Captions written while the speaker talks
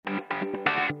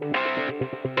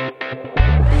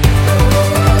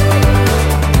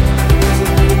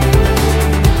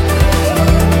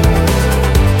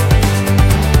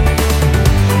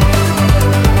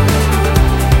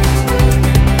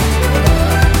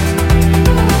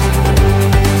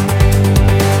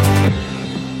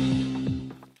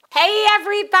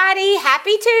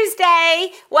Happy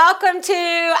Tuesday. Welcome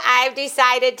to I've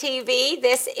Decided TV.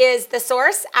 This is The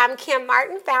Source. I'm Kim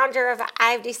Martin, founder of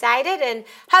I've Decided and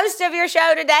host of your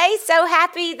show today. So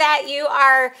happy that you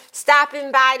are stopping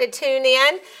by to tune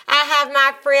in. I have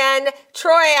my friend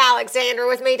Troy Alexander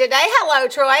with me today. Hello,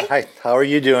 Troy. Hi, how are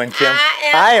you doing, Kim?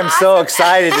 I am awesome. So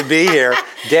excited to be here.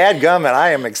 Dadgummit,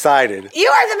 I am excited. You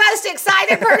are the most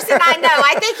excited person I know.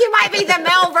 I think you might be the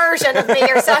male version of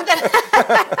me or something.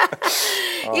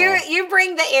 You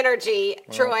bring the energy,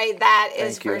 Troy, that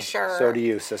is for sure. So do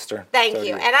you, sister. Thank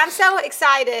you. And I'm so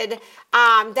excited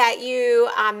that you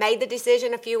made the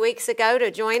decision a few weeks ago to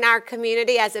join our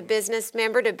community as a business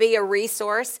member, to be a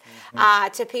resource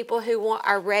to people who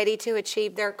are ready to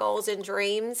achieve their goals and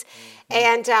dreams.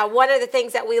 And one of the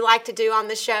things that we like to do on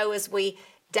the show is we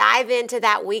dive into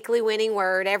that weekly winning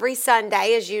word. Every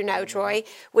Sunday, as you know, Troy,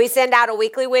 we send out a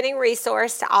weekly winning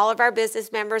resource to all of our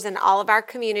business members and all of our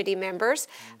community members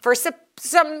for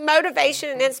some motivation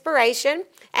and inspiration.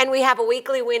 And we have a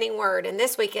weekly winning word. And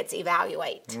this week it's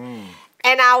evaluate. And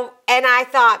I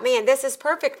thought, man, this is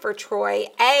perfect for Troy.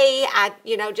 I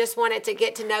just wanted to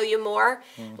get to know you more,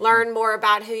 learn more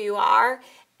about who you are.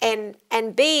 And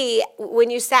B, when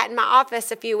you sat in my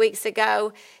office a few weeks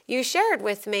ago, you shared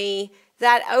with me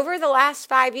that over the last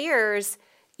 5 years,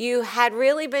 you had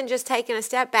really been just taking a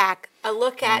step back, a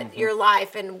look at your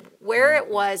life and where it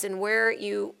was and where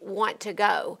you want to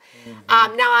go.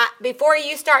 Now, before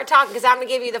you start talking, because I'm going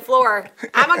to give you the floor,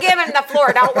 I'm going to give him the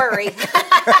floor, don't worry. But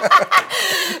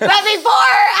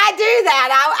before I do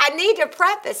that, I need to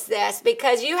preface this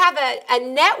because you have a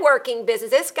networking business.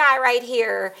 This guy right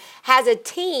here has a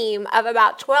team of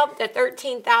about 12 to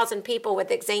 13,000 people with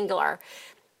Xingler.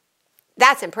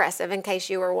 That's impressive, in case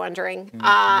you were wondering.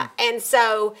 And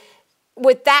so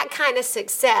with that kind of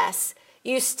success,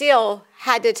 you still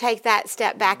had to take that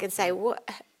step back and say,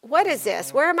 what is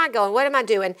this? Where am I going? What am I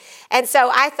doing? And so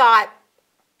I thought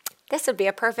this would be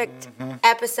a perfect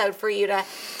episode for you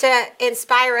to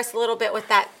inspire us a little bit with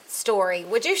that story.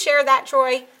 Would you share that,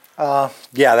 Troy?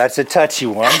 Yeah, that's a touchy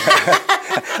one.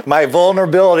 My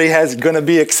vulnerability is going to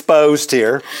be exposed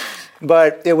here.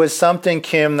 But it was something,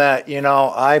 Kim, that,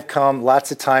 I've come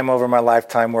lots of time over my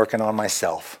lifetime working on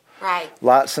myself. Right.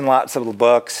 Lots and lots of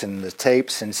books and the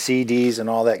tapes and CDs and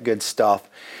all that good stuff.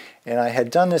 And I had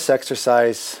done this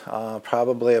exercise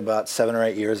probably about 7 or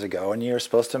 8 years ago. And you're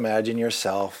supposed to imagine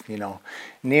yourself,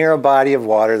 near a body of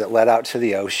water that led out to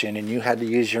the ocean. And you had to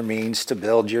use your means to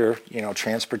build your,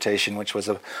 transportation, which was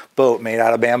a boat made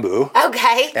out of bamboo.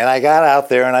 Okay. And I got out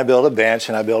there and I built a bench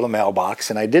and I built a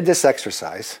mailbox. And I did this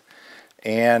exercise.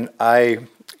 And I,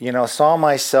 saw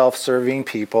myself serving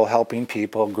people, helping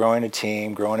people, growing a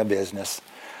team, growing a business.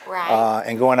 Right.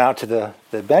 And going out to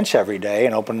the bench every day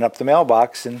and opening up the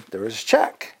mailbox, and there was a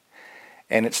check.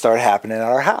 And it started happening at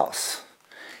our house.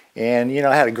 And,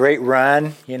 I had a great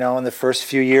run, in the first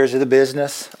few years of the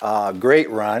business. Great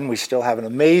run. We still have an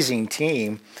amazing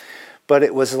team. But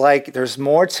it was like there's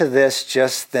more to this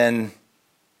just than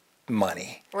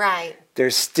money. Right.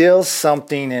 There's still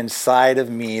something inside of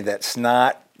me that's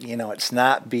not,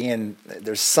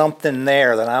 there's something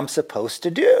there that I'm supposed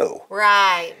to do.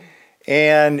 Right.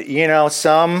 And,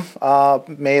 some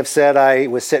may have said I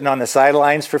was sitting on the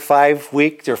sidelines for 5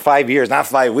 weeks or 5 years, not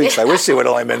 5 weeks. I wish it would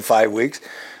have only been 5 weeks,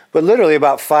 but literally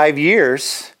about 5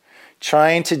 years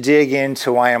trying to dig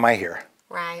into why am I here?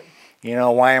 Right.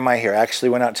 Why am I here? I actually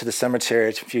went out to the cemetery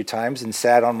a few times and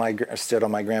stood on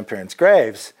my grandparents'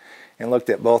 graves and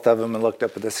looked at both of them and looked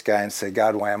up at the sky and said,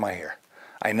 God, why am I here?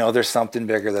 I know there's something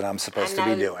bigger that I'm supposed to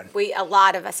be doing. A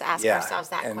lot of us ask ourselves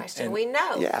that question. We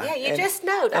know. Yeah, you just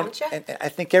know, don't you? And I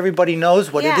think everybody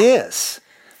knows what it is,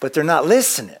 but they're not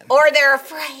listening. Or they're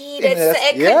afraid.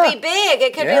 It could be big.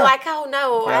 It could be like, oh,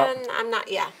 no, I'm not,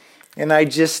 And I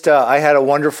just, I had a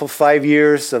wonderful 5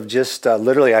 years of just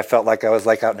literally, I felt like I was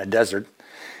like out in a desert.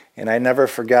 And I never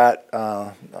forgot,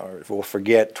 or will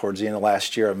forget, towards the end of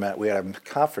last year, we had a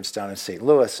conference down in St.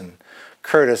 Louis, and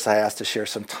Curtis I asked to share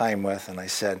some time with, and I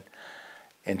said,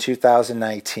 in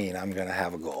 2019, I'm going to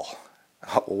have a goal.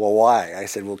 Well, why? I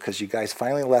said, well, because you guys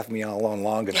finally left me all alone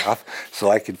long enough so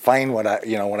I could find what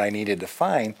I needed to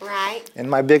find. Right.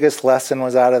 And my biggest lesson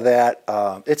was out of that,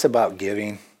 it's about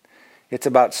giving. It's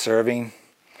about serving.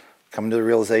 Coming to the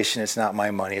realization it's not my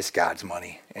money, it's God's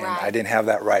money. And I didn't have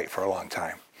that right for a long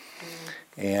time.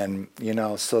 And,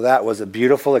 so that was a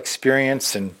beautiful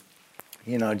experience. And,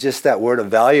 just that word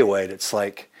evaluate, it's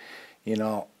like,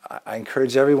 I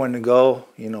encourage everyone to go,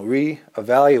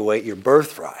 reevaluate your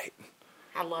birthright.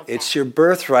 I love that. It's your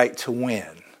birthright to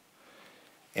win.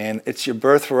 And it's your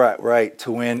birthright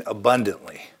to win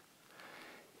abundantly.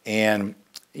 And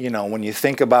when you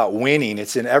think about winning,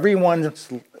 it's in everyone's,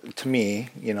 to me,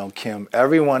 Kim,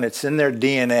 everyone, it's in their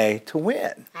DNA to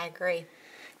win. I agree.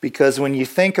 Because when you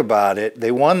think about it,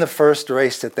 they won the first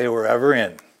race that they were ever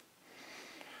in.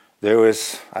 There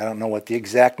was, I don't know what the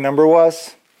exact number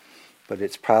was, but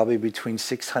it's probably between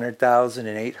 600,000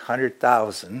 and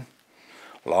 800,000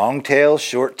 long tails,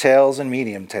 short tails, and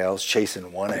medium tails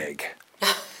chasing one egg.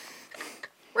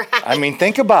 Right. I mean,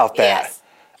 think about that. Yes.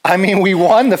 I mean, we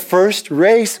won the first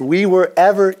race we were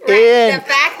ever in. The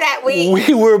fact that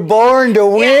we were born to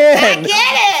win. I get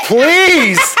it.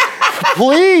 Please,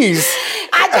 please.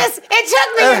 It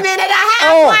took me a minute.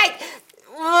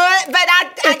 What? But I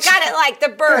got it, like the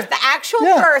birth, the actual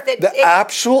birth.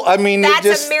 That's a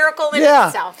miracle in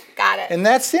itself. Got it. And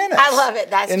that's in us. I love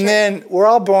it. That's true. And then we're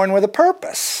all born with a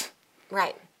purpose.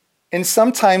 Right. And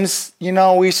sometimes,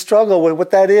 we struggle with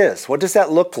what that is. What does that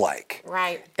look like?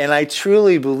 Right. And I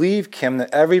truly believe, Kim,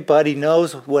 that everybody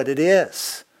knows what it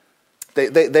is.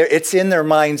 It's in their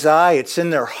mind's eye. It's in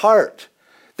their heart.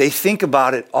 They think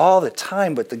about it all the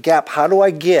time. But the gap, how do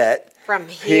I get from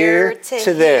here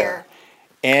to there?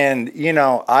 And,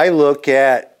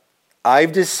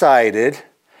 I've decided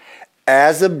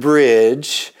as a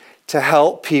bridge to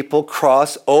help people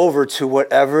cross over to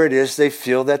whatever it is they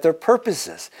feel that their purpose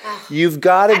is. You've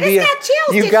got to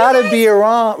be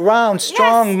around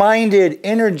strong-minded,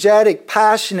 energetic,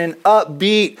 passionate,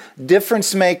 upbeat,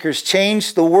 difference makers,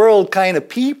 change the world kind of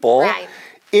people. Right.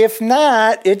 If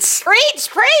not, it's... Preach!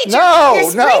 No,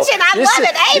 You're preaching. I love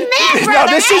it. Amen, brother.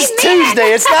 No, this is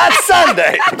Tuesday. It's not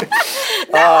Sunday.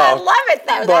 I love it,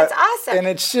 though. That's awesome. And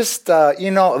it's just,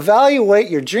 evaluate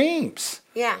your dreams.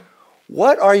 Yeah.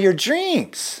 What are your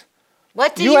dreams?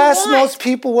 What do you want? You ask most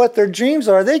people what their dreams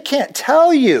are, they can't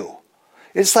tell you.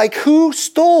 It's like, who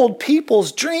stole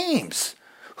people's dreams?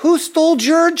 Who stole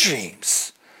your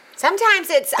dreams? Sometimes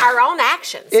it's our own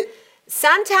actions.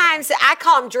 Sometimes I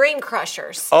call them dream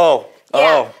crushers. Oh.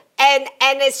 And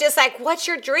it's just like, what's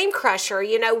your dream crusher?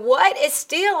 What is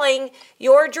stealing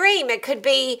your dream? It could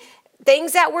be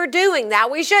things that we're doing that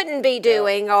we shouldn't be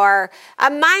doing, or a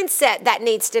mindset that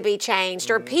needs to be changed,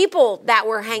 or people that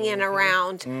we're hanging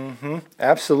around. Mm-hmm.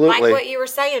 Absolutely. Like what you were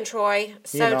saying, Troy.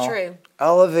 So true.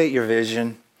 Elevate your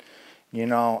vision.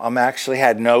 I'm actually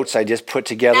had notes I just put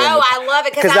together. No, I love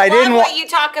it because I love what you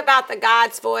talk about, the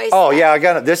God's voice. Oh yeah, I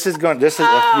got it. You want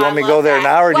me to go there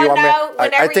now, or do you want me?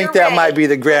 I think that might be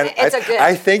the grand.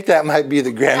 I think that might be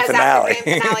the grand finale. The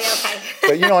grand finale,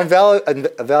 okay.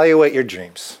 But evaluate your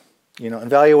dreams.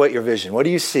 Evaluate your vision. What do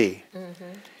you see?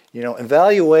 Mm-hmm.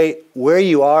 Evaluate where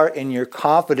you are in your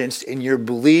confidence, in your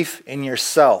belief in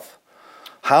yourself.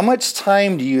 How much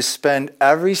time do you spend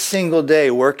every single day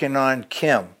working on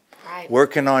Kim?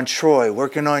 Working on Troy,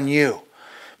 working on you.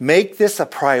 Make this a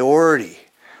priority.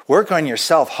 Work on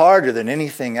yourself harder than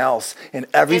anything else, and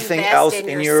everything else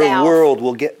in your world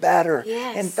will get better.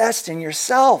 Yes. Invest in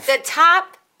yourself. The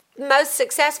top most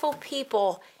successful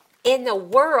people in the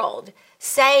world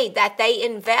say that they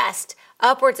invest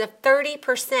upwards of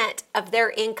 30% of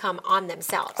their income on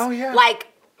themselves. Oh, yeah. Like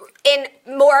in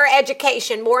more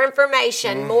education, more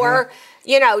information, more,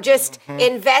 just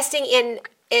investing in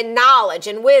knowledge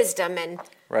and wisdom and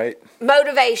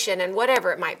motivation and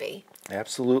whatever it might be.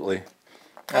 Absolutely.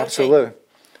 Absolutely.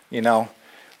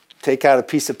 Take out a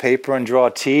piece of paper and draw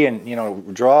a T and,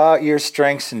 draw out your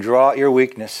strengths and draw out your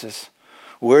weaknesses.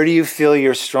 Where do you feel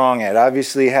you're strong at?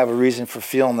 Obviously, you have a reason for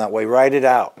feeling that way. Write it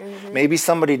out. Mm-hmm. Maybe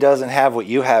somebody doesn't have what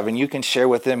you have, and you can share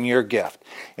with them your gift.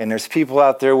 And there's people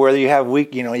out there where you have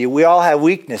we all have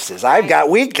weaknesses. I've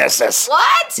got weaknesses.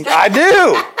 What? I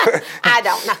do. I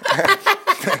don't know.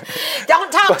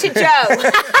 Don't talk to Joe.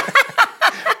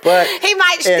 But he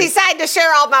might decide to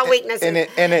share all my weaknesses.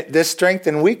 And this strength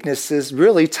and weaknesses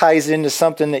really ties into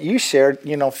something that you shared,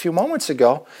 a few moments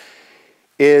ago,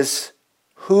 is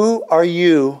who are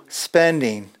you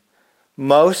spending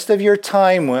most of your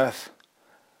time with?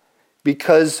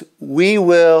 Because we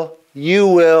all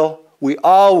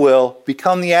will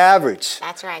become the average.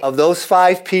 That's right. Of those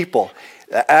 5 people.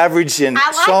 The average in I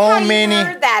like so how many. You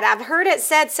heard that. I've heard it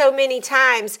said so many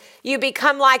times. You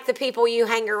become like the people you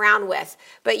hang around with.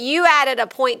 But you added a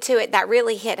point to it that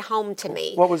really hit home to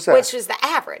me. What was that? Which was the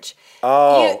average.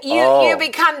 You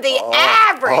become the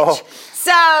average.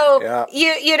 So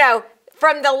you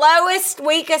from the lowest,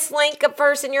 weakest link of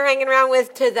person you're hanging around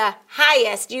with to the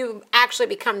highest, you actually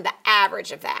become the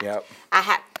average of that. Yep.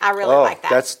 I really like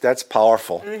that. That's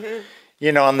powerful.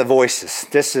 Mm-hmm. On the voices.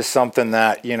 This is something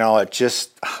that, it's the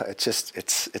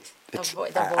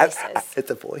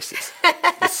voices.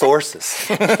 The sources.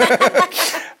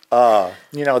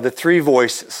 The 3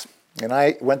 voices. And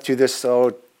I went through this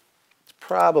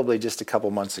probably just a couple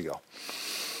months ago.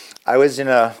 I was in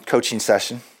a coaching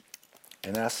session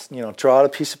and asked, draw out a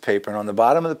piece of paper, and on the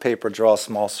bottom of the paper, draw a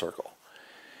small circle.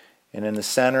 And in the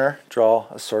center, draw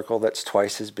a circle that's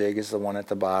twice as big as the one at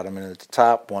the bottom, and at the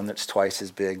top, one that's twice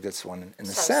as big, that's one in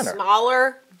the center.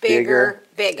 Smaller, bigger,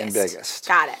 biggest. And biggest.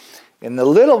 Got it. In the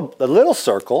little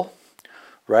circle,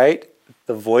 right,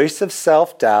 the voice of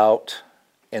self-doubt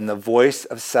and the voice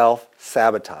of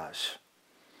self-sabotage.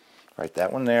 Write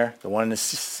that one there. The one in the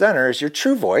center is your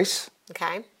true voice.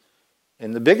 Okay.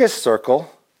 In the biggest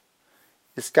circle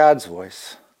is God's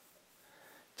voice.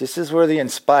 This is where the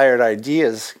inspired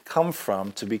ideas come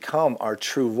from to become our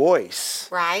true voice.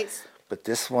 Right. But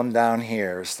this one down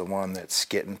here is the one that's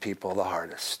getting people the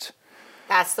hardest.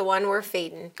 That's the one we're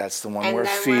feeding. That's the one and we're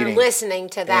then feeding. We're listening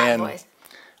to that And voice.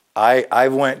 I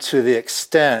went to the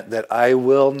extent that I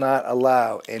will not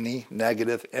allow any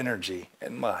negative energy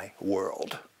in my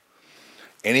world.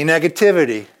 Any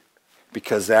negativity,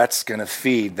 because that's going to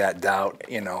feed that doubt,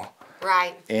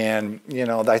 Right. And,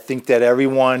 I think that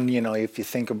everyone, if you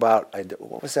think about,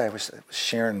 what was that? I was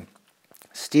sharing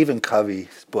Stephen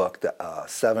Covey's book, The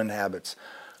 7 Habits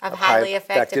of Highly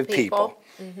Effective People.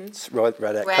 Mm-hmm.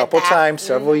 Read it a couple times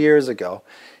several years ago.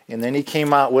 And then he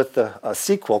came out with a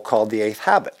sequel called The 8th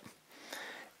Habit.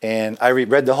 And I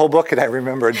read the whole book, and I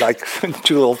remembered like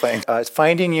 2 little things. It's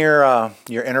finding your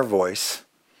inner voice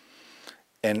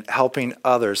and helping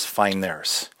others find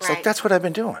theirs. It's like, that's what I've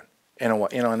been doing. In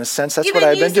a sense, that's what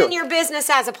I've been doing. You've been using your business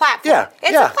as a platform. Yeah,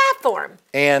 it's a platform.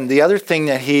 And the other thing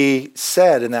that he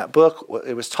said in that book,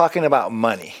 it was talking about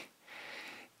money.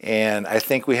 And I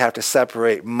think we have to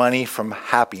separate money from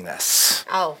happiness.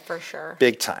 Oh, for sure.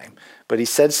 Big time. But he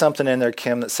said something in there,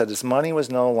 Kim, that said this: money was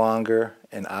no longer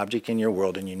an object in your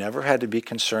world and you never had to be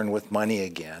concerned with money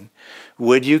again.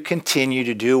 Would you continue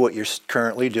to do what you're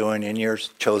currently doing in your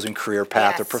chosen career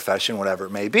path or profession, whatever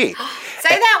it may be? Say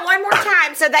that one more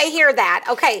time so they hear that.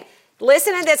 Okay,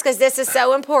 listen to this because this is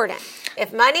so important.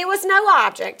 If money was no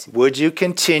object, would you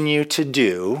continue to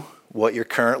do what you're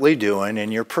currently doing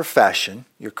in your profession,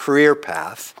 your career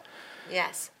path?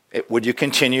 Yes. Would you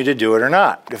continue to do it or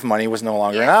not if money was no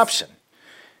longer an option?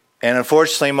 And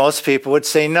unfortunately, most people would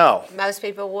say no. Most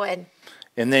people would.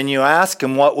 And then you ask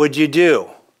them, what would you do?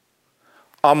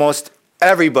 Almost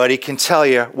everybody can tell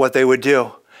you what they would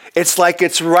do. It's like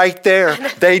it's right there.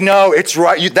 They know it's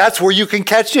right. That's where you can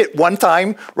catch it one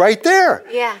time right there.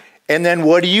 Yeah. And then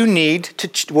what do you need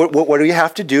to, what do you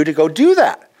have to do to go do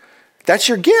that? That's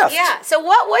your gift. Yeah. So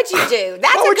what would you do?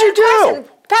 That's what a would good you do? question.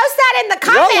 Post that in the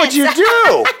comments. What would you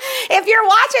do? If you're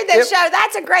watching this show,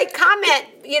 that's a great comment.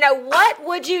 What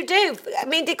would you do? I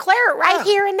mean, declare it right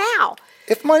here and now.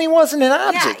 If money wasn't an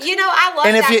object. Yeah, I love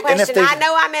that question. I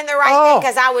know I'm in the right thing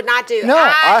because I would not do it. No,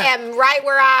 I am right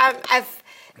where I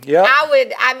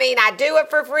do it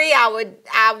for free.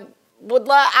 I'm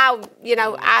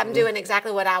doing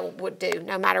exactly what I would do,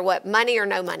 no matter what, money or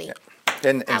no money.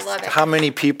 And I love it. How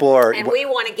many people are... And we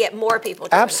want to get more people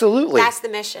doing Absolutely. it. That's the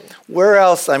mission. Where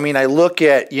else? I mean, I look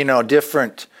at,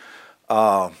 different,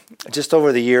 just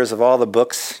over the years of all the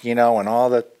books, and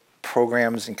all the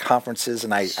programs and conferences,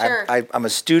 and I'm a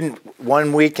student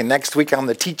one week, and next week I'm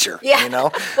the teacher,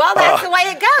 Well, that's the way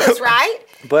it goes, right?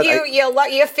 But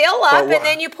you fill up and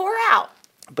then you pour out.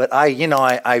 But I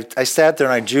sat there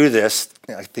and I drew this,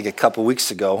 I think a couple weeks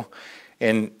ago,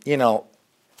 and,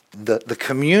 the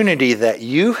community that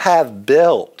you have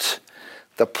built,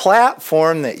 the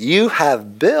platform that you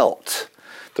have built,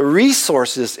 the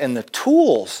resources and the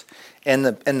tools and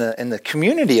the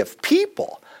community of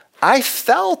people. I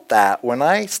felt that when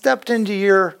I stepped into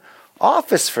your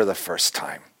office for the first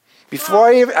time.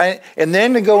 And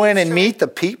then to go in and meet the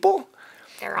people.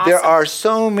 They're awesome. There are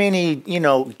so many,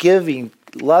 giving,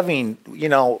 loving,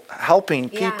 helping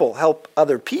people help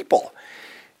other people.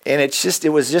 And it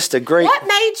was just a great... What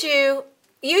made you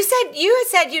had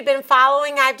said you'd been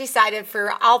following I've Decided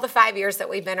for all the 5 years that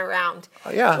we've been around.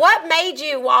 Yeah. What made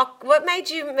you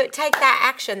take that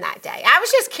action that day? I was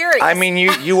just curious. I mean,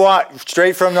 you want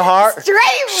straight from the heart? Straight.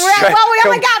 Well, we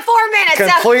only got 4 minutes.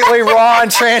 Completely raw and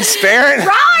transparent?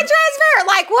 Raw and transparent.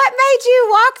 Like, what made you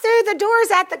walk through the doors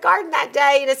at the garden that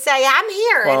day to say, I'm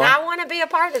here and I want to be a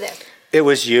part of this? It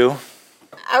was you.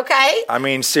 Okay. I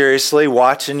mean, seriously,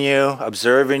 watching you,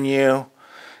 observing you,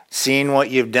 seeing what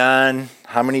you've done,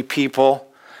 how many people,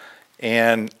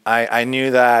 and I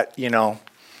knew that,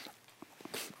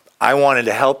 I wanted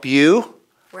to help you.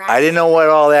 Right. I didn't know what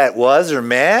all that was or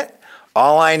meant.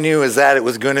 All I knew is that it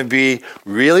was going to be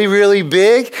really, really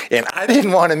big, and I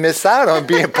didn't want to miss out on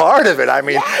being part of it. I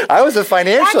mean, I was a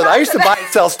financial. I used to buy and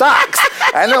sell stocks.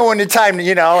 I know when the time, and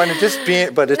it just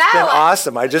being, but it's been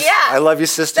awesome. I love you,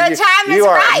 sister. The time you is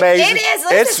are right. amazing. It is.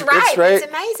 It's right. It's right. It's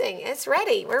amazing. It's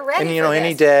ready. We're ready. And for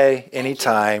any this. day, any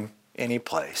time, any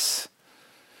place.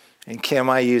 And Kim,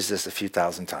 I use this a few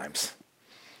thousand times.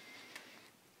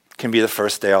 Can be the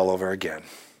first day all over again.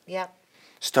 Yep.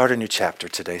 Start a new chapter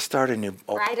today. Write a new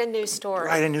story.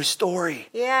 Write a new story.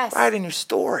 Yes. Write a new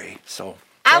story. So.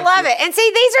 I love it. And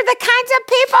see, these are the kinds of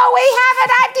people we have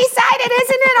at I've Decided.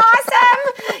 Isn't it awesome?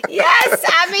 Yes.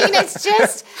 I mean, it's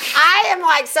just, I am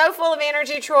like so full of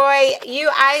energy, Troy.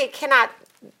 I cannot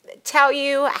tell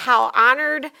you how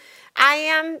honored I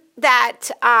am that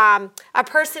a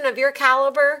person of your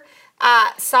caliber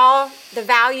saw the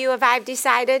value of I've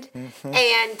Decided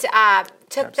and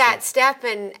took that step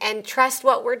and trust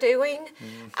what we're doing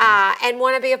and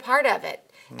want to be a part of it.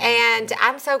 And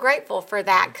I'm so grateful for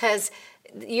that because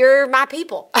you're my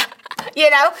people.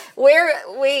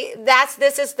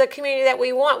 This is the community that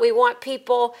we want. We want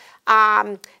people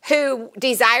who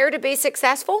desire to be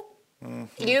successful.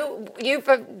 You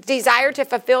desire to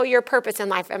fulfill your purpose in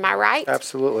life. Am I right?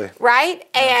 Absolutely. Right?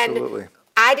 And Absolutely.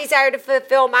 I desire to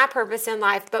fulfill my purpose in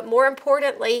life, but more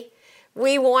importantly,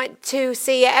 we want to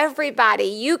see everybody,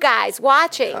 you guys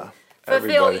watching,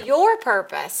 fulfill your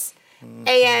purpose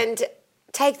and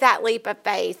take that leap of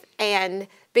faith and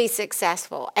be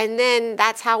successul. And then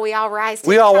that's how we all rise to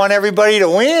We all want everybody to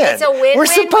win. It's a win, We're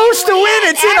supposed to win.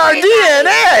 It's in our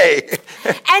DNA.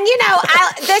 And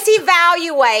this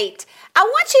evaluate. I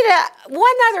want you to,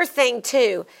 one other thing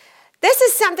too. This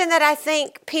is something that I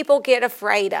think people get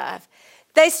afraid of.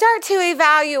 They start to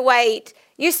evaluate.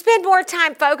 You spend more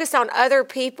time focused on other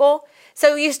people,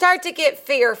 so you start to get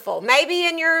fearful. Maybe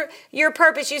in your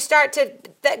purpose, you start to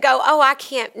go, "Oh, I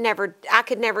could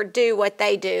never do what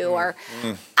they do," or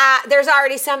 "There's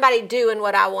already somebody doing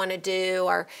what I want to do,"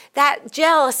 or that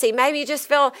jealousy. Maybe you just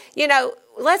feel,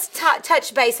 let's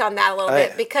touch base on that a little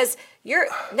bit because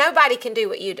nobody can do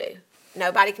what you do.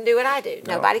 Nobody can do what I do.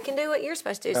 No. Nobody can do what you're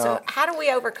supposed to do. No. So how do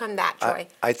we overcome that, Troy?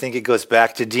 I think it goes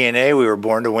back to DNA. We were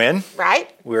born to win.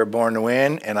 Right. We were born to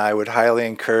win, and I would highly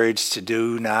encourage to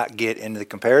do not get into the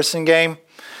comparison game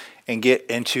and get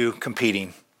into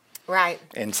competing. Right.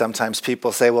 And sometimes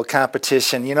people say, well,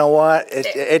 competition, you know what?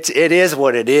 It is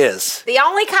what it is. The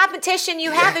only competition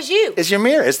you have is you. It's your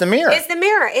mirror. It's the mirror. It's the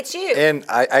mirror. It's you. And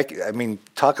I mean,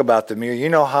 talk about the mirror. You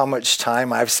know how much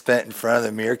time I've spent in front of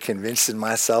the mirror convincing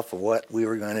myself of what we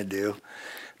were going to do.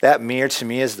 That mirror to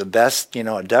me is the best,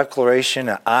 a declaration,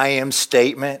 an I am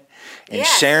statement. And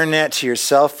sharing that to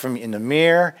yourself in the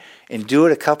mirror and do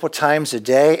it a couple times a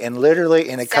day, and literally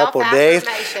in a couple days,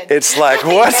 it's like,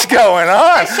 what's going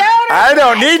on? I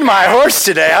don't need my horse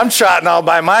today. I'm trotting all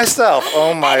by myself.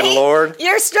 Oh, my Lord.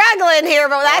 You're struggling here,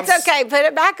 but that's okay. Put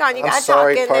it back on. You got to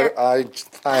talk in there.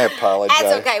 I apologize.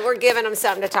 That's okay. We're giving them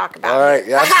something to talk about. All right.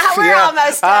 We're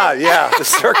almost done. The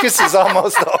circus is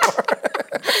almost over.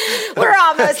 We're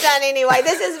almost done anyway.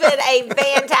 This has been a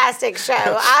fantastic show.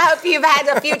 I hope you've had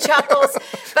a few chuckles,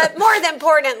 but more than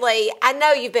importantly, I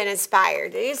know you've been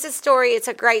inspired. It's a story. It's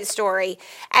a great story.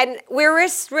 And we're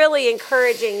just really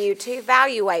encouraging you to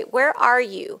evaluate, where are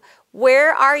you?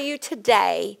 Where are you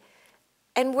today?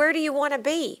 And where do you want to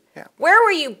be? Yeah. Where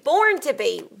were you born to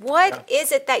be? What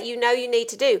is it that you know you need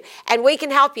to do? And we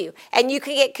can help you. And you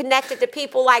can get connected to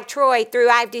people like Troy through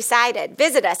I've Decided.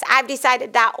 Visit us,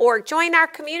 ivedecided.org. Join our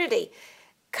community.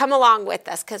 Come along with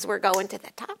us because we're going to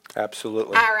the top.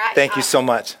 Absolutely. All right. Thank you so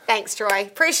much. Thanks, Troy.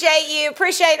 Appreciate you.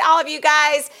 Appreciate all of you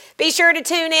guys. Be sure to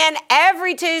tune in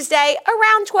every Tuesday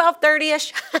around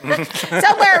 12:30ish.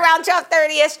 Somewhere around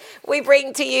 12:30ish, we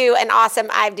bring to you an awesome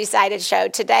I've Decided show.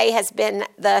 Today has been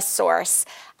The Source.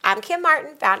 I'm Kim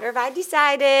Martin, founder of I've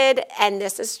Decided, and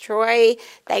this is Troy.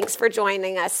 Thanks for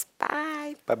joining us.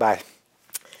 Bye. Bye-bye.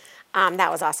 That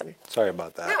was awesome. Sorry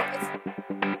about that. No,